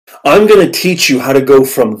I'm going to teach you how to go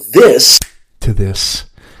from this to this.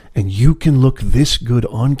 And you can look this good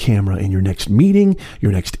on camera in your next meeting,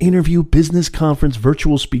 your next interview, business conference,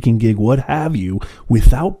 virtual speaking gig, what have you,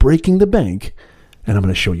 without breaking the bank. And I'm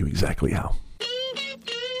going to show you exactly how.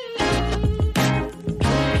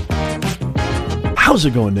 How's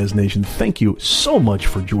it going, Nez Nation? Thank you so much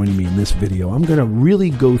for joining me in this video. I'm going to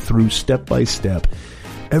really go through step by step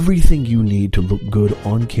everything you need to look good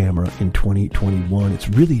on camera in 2021. It's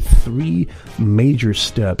really 3 major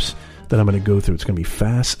steps that I'm going to go through. It's going to be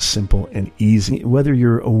fast, simple, and easy. Whether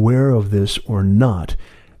you're aware of this or not,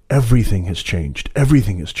 everything has changed.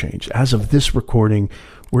 Everything has changed. As of this recording,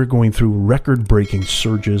 we're going through record-breaking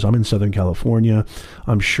surges. I'm in Southern California.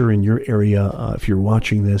 I'm sure in your area, if you're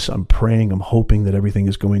watching this, I'm praying, I'm hoping that everything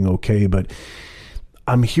is going okay. But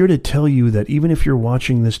I'm here to tell you that even if you're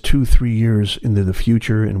watching this 2-3 years into the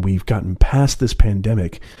future and we've gotten past this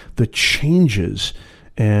pandemic, the changes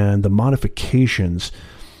and the modifications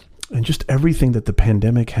and just everything that the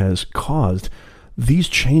pandemic has caused, these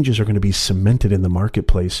changes are going to be cemented in the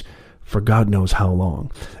marketplace for God knows how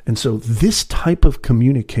long. And so this type of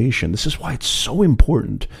communication, this is why it's so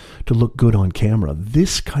important to look good on camera.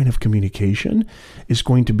 This kind of communication is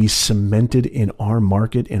going to be cemented in our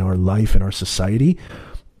market, in our life, in our society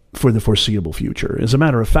for the foreseeable future. As a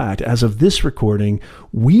matter of fact, as of this recording,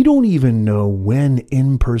 we don't even know when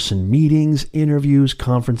in-person meetings, interviews,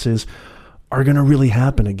 conferences are going to really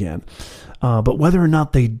happen again. But whether or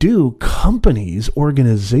not they do, companies,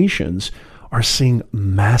 organizations are seeing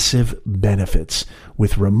massive benefits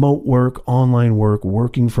with remote work, online work,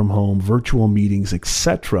 working from home, virtual meetings,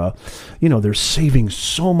 etc. You know, they're saving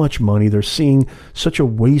so much money. They're seeing such a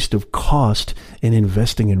waste of cost in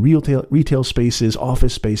investing in retail spaces,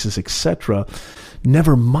 office spaces, etc.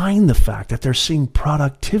 Never mind the fact that they're seeing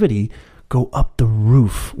productivity go up the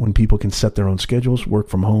roof when people can set their own schedules, work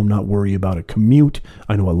from home, not worry about a commute.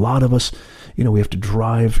 I know a lot of us, we have to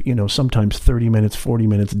drive, sometimes 30 minutes, 40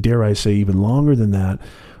 minutes, dare I say even longer than that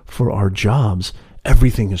for our jobs.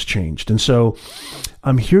 Everything has changed. And so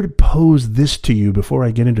I'm here to pose this to you before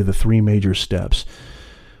I get into the 3 major steps.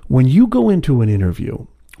 When you go into an interview,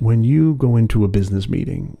 when you go into a business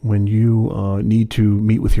meeting, when you need to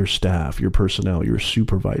meet with your staff, your personnel, your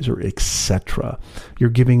supervisor, etc., you're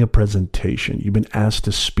giving a presentation, you've been asked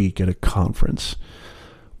to speak at a conference.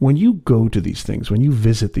 When you go to these things, when you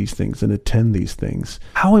visit these things and attend these things,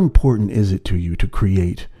 how important is it to you to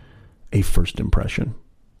create a first impression?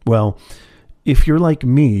 Well, if you're like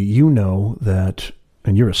me, you know that,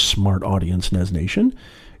 and you're a smart audience, Nez Nation,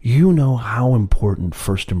 you know how important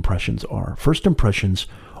first impressions are. First impressions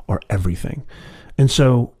are everything. And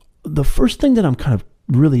so the first thing that I'm kind of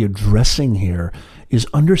really addressing here is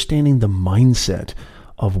understanding the mindset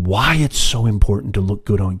of why it's so important to look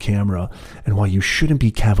good on camera and why you shouldn't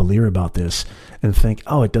be cavalier about this and think,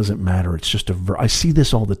 oh, it doesn't matter. It's just I see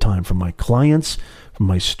this all the time from my clients, from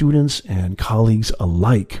my students and colleagues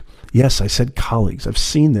alike. Yes, I said colleagues. I've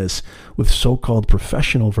seen this with so-called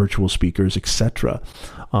professional virtual speakers, etc.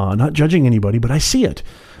 Not judging anybody, but I see it.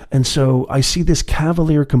 And so I see this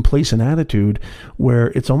cavalier, complacent attitude where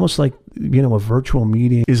it's almost like, a virtual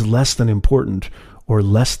meeting is less than important or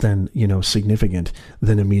less than, significant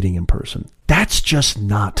than a meeting in person. That's just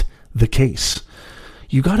not the case.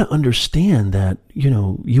 You got to understand that,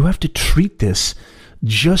 you have to treat this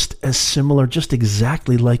just as similar, just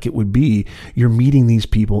exactly like it would be you're meeting these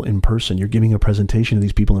people in person. You're giving a presentation to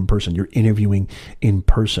these people in person. You're interviewing in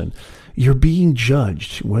person. You're being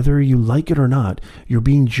judged, whether you like it or not, you're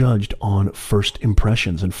being judged on first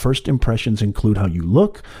impressions. And first impressions include how you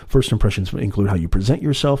look. First impressions include how you present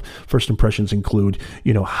yourself. First impressions include,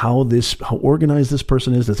 how organized this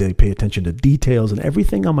person is. Does they pay attention to details? And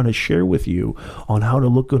everything I'm going to share with you on how to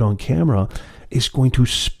look good on camera is going to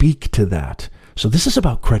speak to that. So this is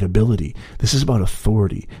about credibility. This is about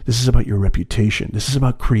authority. This is about your reputation. This is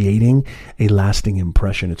about creating a lasting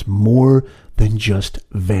impression. It's more than just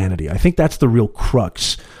vanity. I think that's the real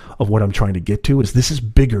crux of what I'm trying to get to, is this is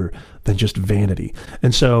bigger than just vanity.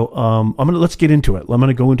 And so let's get into it. I'm going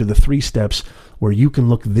to go into the 3 steps where you can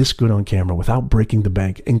look this good on camera without breaking the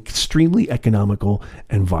bank, extremely economical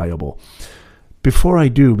and viable. Before I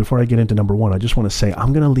get into number 1, I just want to say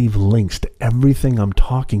I'm going to leave links to everything I'm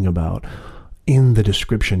talking about in the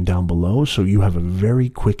description down below, so you have a very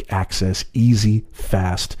quick access, easy,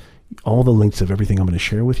 fast. All the links of everything I'm going to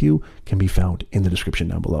share with you can be found in the description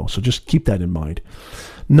down below. So just keep that in mind.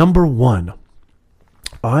 Number 1,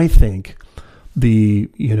 I think the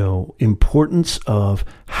importance of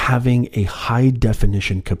having a high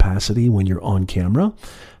definition capacity when you're on camera,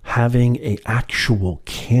 having an actual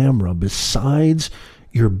camera besides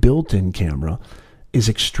your built-in camera, is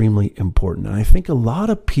extremely important. And I think a lot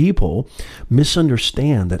of people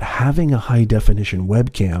misunderstand that having a high definition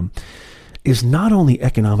webcam is not only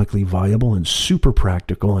economically viable and super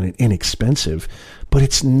practical and inexpensive, but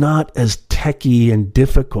it's not as techy and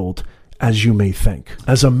difficult as you may think.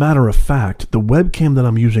 As a matter of fact, the webcam that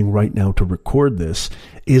I'm using right now to record this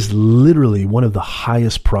is literally one of the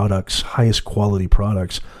highest quality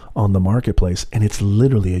products on the marketplace. And it's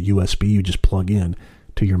literally a USB you just plug in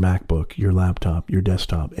to your MacBook, your laptop, your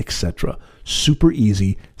desktop, etc. Super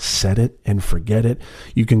easy. Set it and forget it.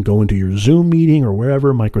 You can go into your Zoom meeting or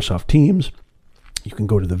wherever, Microsoft Teams. You can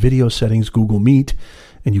go to the video settings, Google Meet,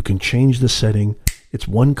 and you can change the setting. It's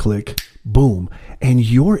one click, boom. And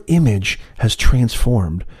your image has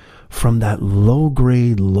transformed from that low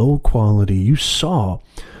grade, low quality. You saw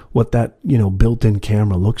what that, built-in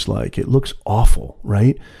camera looks like. It looks awful,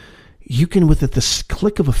 right? You can, with the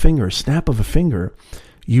click of a finger, snap of a finger,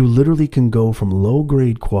 you literally can go from low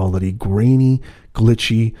grade quality, grainy,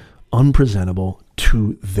 glitchy, unpresentable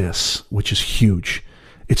to this, which is huge.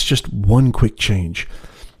 It's just one quick change.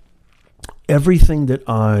 Everything that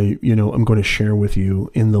I'm going to share with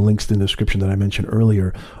you in the links in the description that I mentioned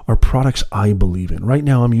earlier are products I believe in. Right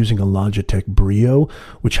now, I'm using a Logitech Brio,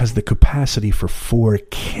 which has the capacity for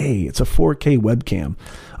 4K. It's a 4K webcam.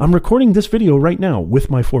 I'm recording this video right now with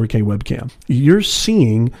my 4K webcam. You're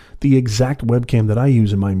seeing the exact webcam that I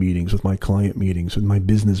use in my meetings, with my client meetings, with my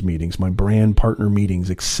business meetings, my brand partner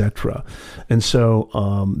meetings, etc. And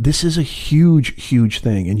so this is a huge, huge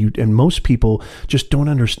thing. And most people just don't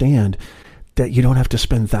understand that you don't have to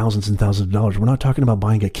spend thousands and thousands of dollars. We're not talking about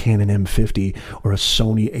buying a Canon M50 or a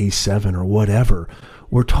Sony A7 or whatever.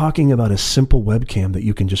 We're talking about a simple webcam that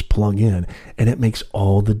you can just plug in, and it makes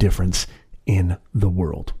all the difference in the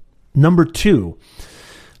world. Number 2,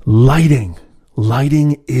 lighting.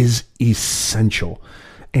 Lighting is essential.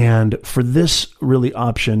 And for this really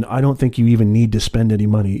option, I don't think you even need to spend any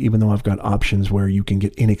money, even though I've got options where you can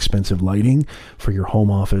get inexpensive lighting for your home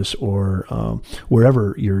office or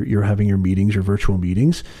wherever you're having your meetings, your virtual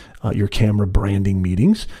meetings, your camera branding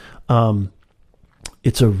meetings.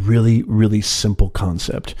 It's a really, really simple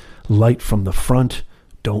concept. Light from the front,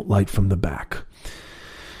 don't light from the back.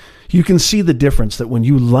 You can see the difference that when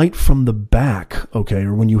you light from the back, or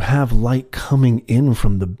when you have light coming in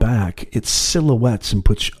from the back, it silhouettes and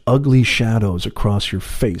puts ugly shadows across your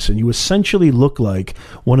face. And you essentially look like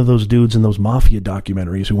one of those dudes in those mafia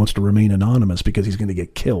documentaries who wants to remain anonymous because he's going to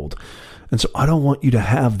get killed. And so I don't want you to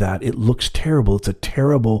have that. It looks terrible. It's a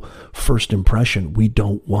terrible first impression. We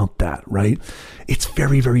don't want that, right? It's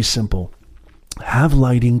very, very simple. Have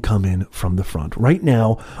lighting come in from the front. Right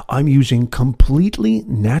now, I'm using completely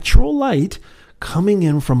natural light coming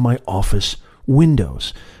in from my office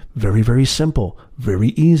windows. Very, very simple. Very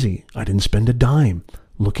easy. I didn't spend a dime.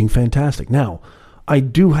 Looking fantastic. Now, I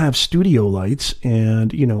do have studio lights,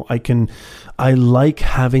 and I like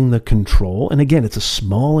having the control. And again, it's a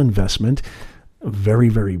small investment, a very,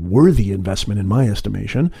 very worthy investment in my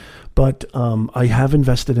estimation. But I have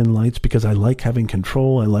invested in lights because I like having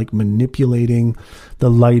control. I like manipulating the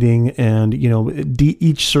lighting and,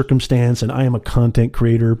 each circumstance. And I am a content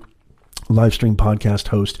creator, live stream podcast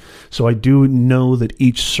host. So I do know that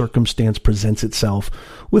each circumstance presents itself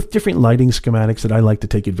with different lighting schematics that I like to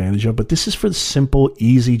take advantage of. But this is for the simple,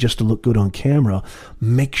 easy, just to look good on camera.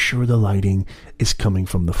 Make sure the lighting is coming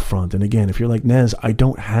from the front. And again, if you're like, Nez, I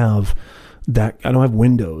don't have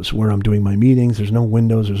windows where I'm doing my meetings. There's no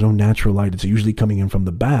windows. There's no natural light. It's usually coming in from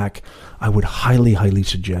the back. I would highly, highly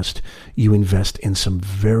suggest you invest in some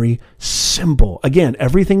very simple, again,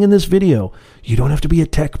 everything in this video, you don't have to be a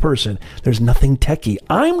tech person. There's nothing techy.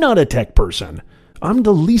 I'm not a tech person. I'm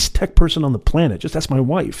the least tech person on the planet. Just ask my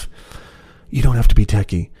wife. You don't have to be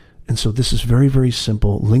techy. And so this is very, very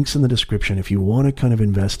simple. Links in the description if you want to kind of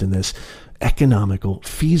invest in this economical,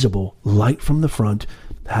 feasible light from the front.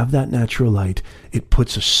 Have that natural light. It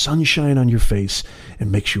puts a sunshine on your face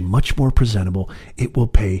and makes you much more presentable. It will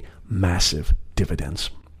pay massive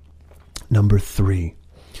dividends. Number 3,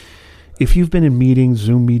 if you've been in meetings,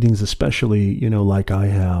 Zoom meetings especially, like I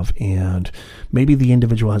have, and maybe the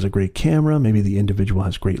individual has a great camera, maybe the individual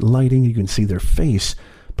has great lighting, you can see their face,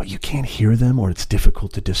 but you can't hear them, or it's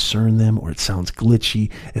difficult to discern them, or it sounds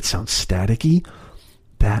glitchy, it sounds staticky,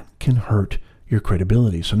 that can hurt your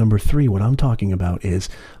credibility. So number 3, what I'm talking about is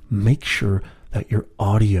make sure that your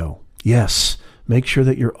audio, make sure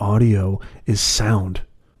that your audio is sound.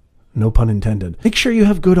 No pun intended. Make sure you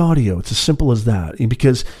have good audio. It's as simple as that.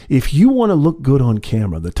 Because if you want to look good on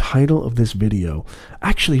camera, the title of this video,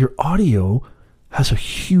 actually your audio has a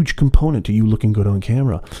huge component to you looking good on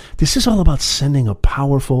camera. This is all about sending a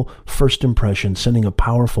powerful first impression, sending a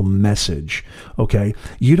powerful message, okay?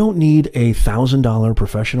 You don't need a $1,000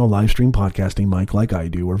 professional live stream podcasting mic like I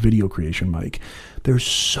do, or video creation mic. There's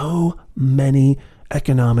so many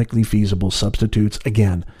economically feasible substitutes.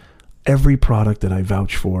 Again, every product that I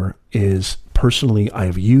vouch for is personally I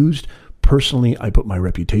have used. Personally, I put my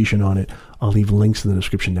reputation on it. I'll leave links in the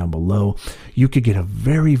description down below. You could get a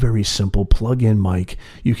very, very simple plug-in mic.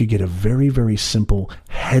 You could get a very, very simple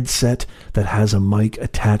headset that has a mic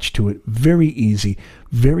attached to it. Very easy,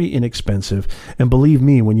 very inexpensive. And believe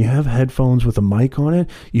me, when you have headphones with a mic on it,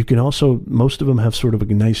 you can also, most of them have sort of a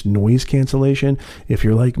nice noise cancellation. If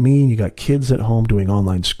you're like me and you got kids at home doing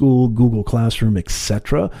online school, Google Classroom,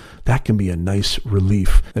 etc., that can be a nice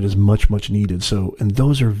relief that is much, much needed. So, and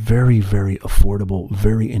those are very, very affordable,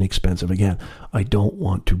 very inexpensive. Again, I don't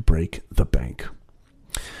want to break the bank.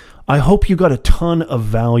 I hope you got a ton of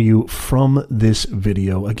value from this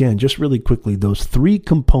video. Again, just really quickly, those 3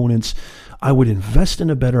 components. I would invest in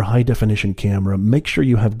a better high definition camera. Make sure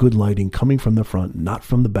you have good lighting coming from the front, not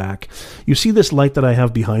from the back. You see this light that I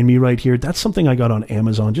have behind me right here? That's something I got on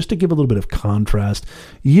Amazon just to give a little bit of contrast.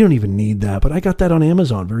 You don't even need that, but I got that on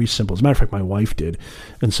Amazon. Very simple. As a matter of fact, my wife did.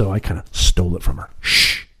 And so I kind of stole it from her.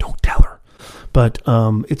 Shh, don't tell her. But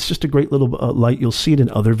it's just a great little light. You'll see it in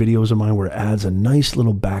other videos of mine where it adds a nice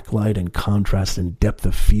little backlight and contrast and depth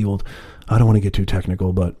of field. I don't want to get too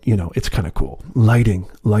technical, but, you know, it's kind of cool. Lighting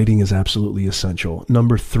is absolutely essential.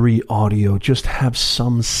 Number 3, audio. Just have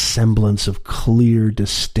some semblance of clear,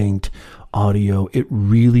 distinct audio. It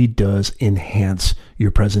really does enhance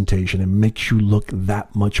your presentation and makes you look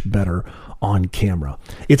that much better on camera.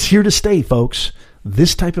 It's here to stay, folks.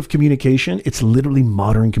 This type of communication, it's literally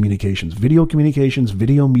modern communications, video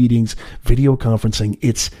meetings, video conferencing.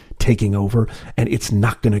 It's taking over and it's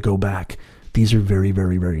not going to go back. These are very,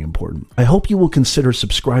 very, very important. I hope you will consider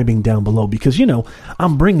subscribing down below because, you know,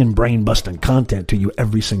 I'm bringing brain-busting content to you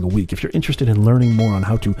every single week. If you're interested in learning more on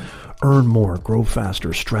how to earn more, grow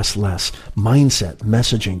faster, stress less, mindset,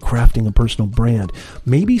 messaging, crafting a personal brand,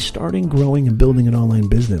 maybe starting, growing, and building an online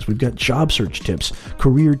business. We've got job search tips,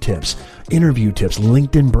 career tips, interview tips,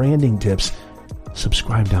 LinkedIn branding tips.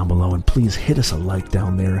 Subscribe down below and please hit us a like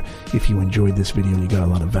down there if you enjoyed this video and you got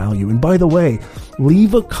a lot of value. And by the way,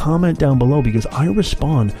 leave a comment down below because I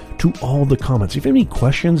respond to all the comments. If you have any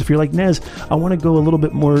questions, if you're like, Nez, I want to go a little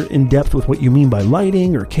bit more in depth with what you mean by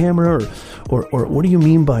lighting or camera or what do you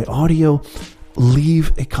mean by audio,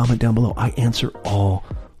 leave a comment down below. I answer all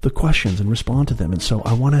the questions and respond to them. And so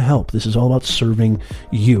I want to help. This is all about serving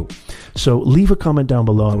you. So leave a comment down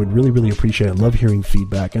below. I would really, really appreciate it. I love hearing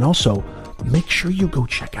feedback. And also make sure you go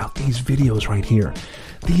check out these videos right here.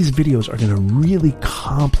 These videos are going to really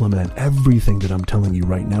complement everything that I'm telling you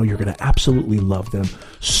right now. You're going to absolutely love them.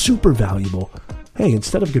 Super valuable. Hey,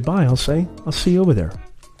 instead of goodbye, I'll say, I'll see you over there.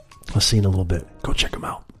 I'll see you in a little bit. Go check them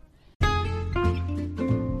out.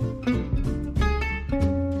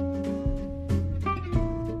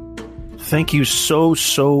 Thank you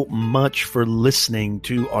so much for listening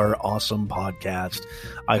to our awesome podcast.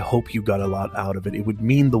 I hope you got a lot out of it. It would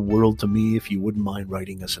mean the world to me if you wouldn't mind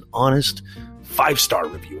writing us an honest 5-star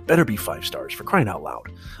review. It better be 5 stars, for crying out loud,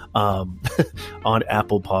 on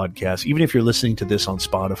Apple Podcasts. Even if you're listening to this on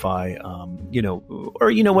Spotify,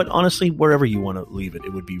 or you know what, honestly, wherever you want to leave it,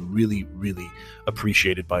 it would be really, really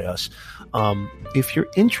appreciated by us. If you're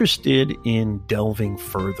interested in delving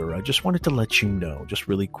further, I just wanted to let you know, just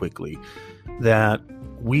really quickly, that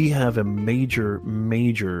we have a major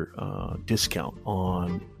discount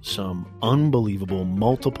on some unbelievable,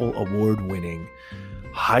 multiple award-winning,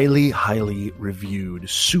 highly reviewed,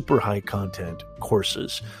 super high content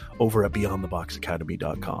courses over at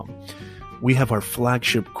BeyondTheBoxAcademy.com. We have our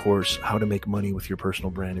flagship course, How to Make Money with Your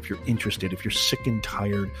Personal Brand. If you're interested, if you're sick and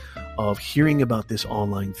tired of hearing about this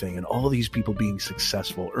online thing and all these people being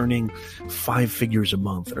successful, earning 5 figures a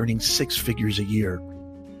month, earning 6 figures a year,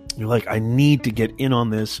 you're like, I need to get in on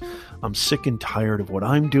this. I'm sick and tired of what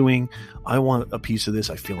I'm doing. I want a piece of this.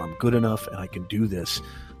 I feel I'm good enough and I can do this.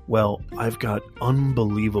 Well, I've got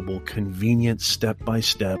unbelievable, convenient,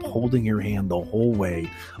 step-by-step, holding your hand the whole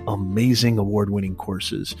way, amazing award-winning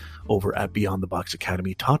courses over at Beyond the Box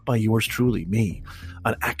Academy, taught by yours truly, me,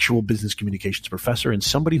 an actual business communications professor and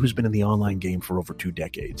somebody who's been in the online game for over 2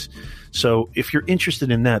 decades. So if you're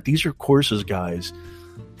interested in that, these are courses, guys,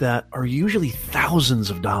 that are usually thousands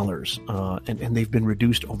of dollars, and they've been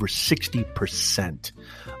reduced over 60%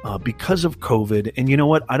 because of COVID. And you know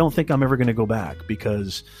what? I don't think I'm ever going to go back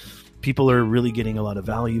because people are really getting a lot of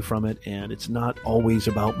value from it, and it's not always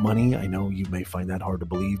about money. I know you may find that hard to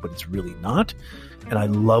believe, but it's really not. And I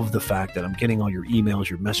love the fact that I'm getting all your emails,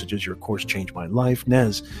 your messages. Your course changed my life.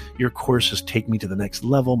 Nez, your courses take me to the next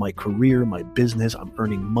level, my career, my business. I'm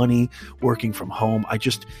earning money, working from home.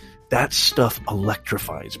 That stuff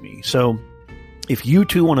electrifies me. So if you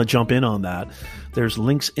too want to jump in on that, there's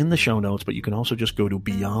links in the show notes, but you can also just go to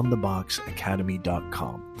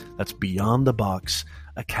beyondtheboxacademy.com. That's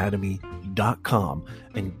beyondtheboxacademy.com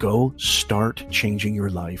and go start changing your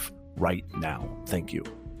life right now. Thank you.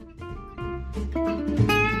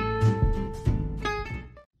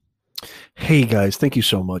 Hey guys, thank you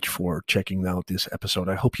so much for checking out this episode.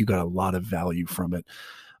 I hope you got a lot of value from it.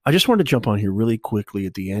 I just wanted to jump on here really quickly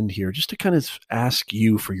at the end here just to kind of ask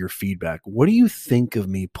you for your feedback. What do you think of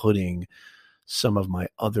me putting some of my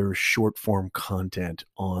other short form content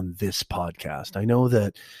on this podcast? I know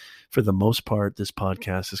that for the most part, this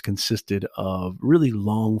podcast has consisted of really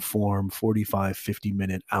long form, 45, 50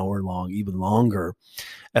 minute, hour long, even longer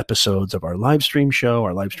episodes of our live stream show,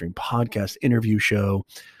 our live stream podcast interview show,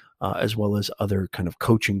 as well as other kind of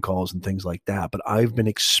coaching calls and things like that. But I've been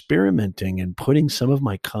experimenting and putting some of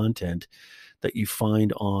my content that you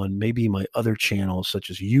find on maybe my other channels,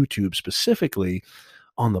 such as YouTube specifically,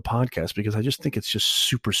 on the podcast, because I just think it's just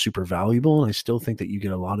super, super valuable. And I still think that you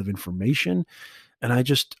get a lot of information. And I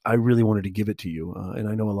really wanted to give it to you. And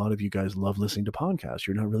I know a lot of you guys love listening to podcasts.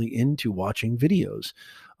 You're not really into watching videos.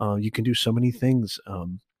 You can do so many things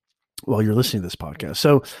while you're listening to this podcast.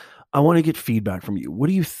 So I want to get feedback from you. What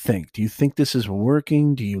do you think? Do you think this is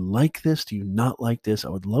working? Do you like this? Do you not like this? I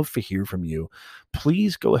would love to hear from you.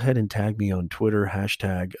 Please go ahead and tag me on Twitter,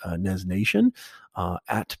 hashtag NezNation,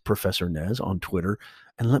 at Professor Nez on Twitter,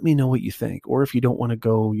 and let me know what you think. Or if you don't want to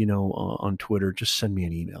go, on Twitter, just send me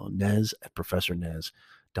an email,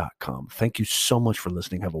 nez@professornez.com. Thank you so much for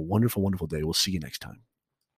listening. Have a wonderful, wonderful day. We'll see you next time.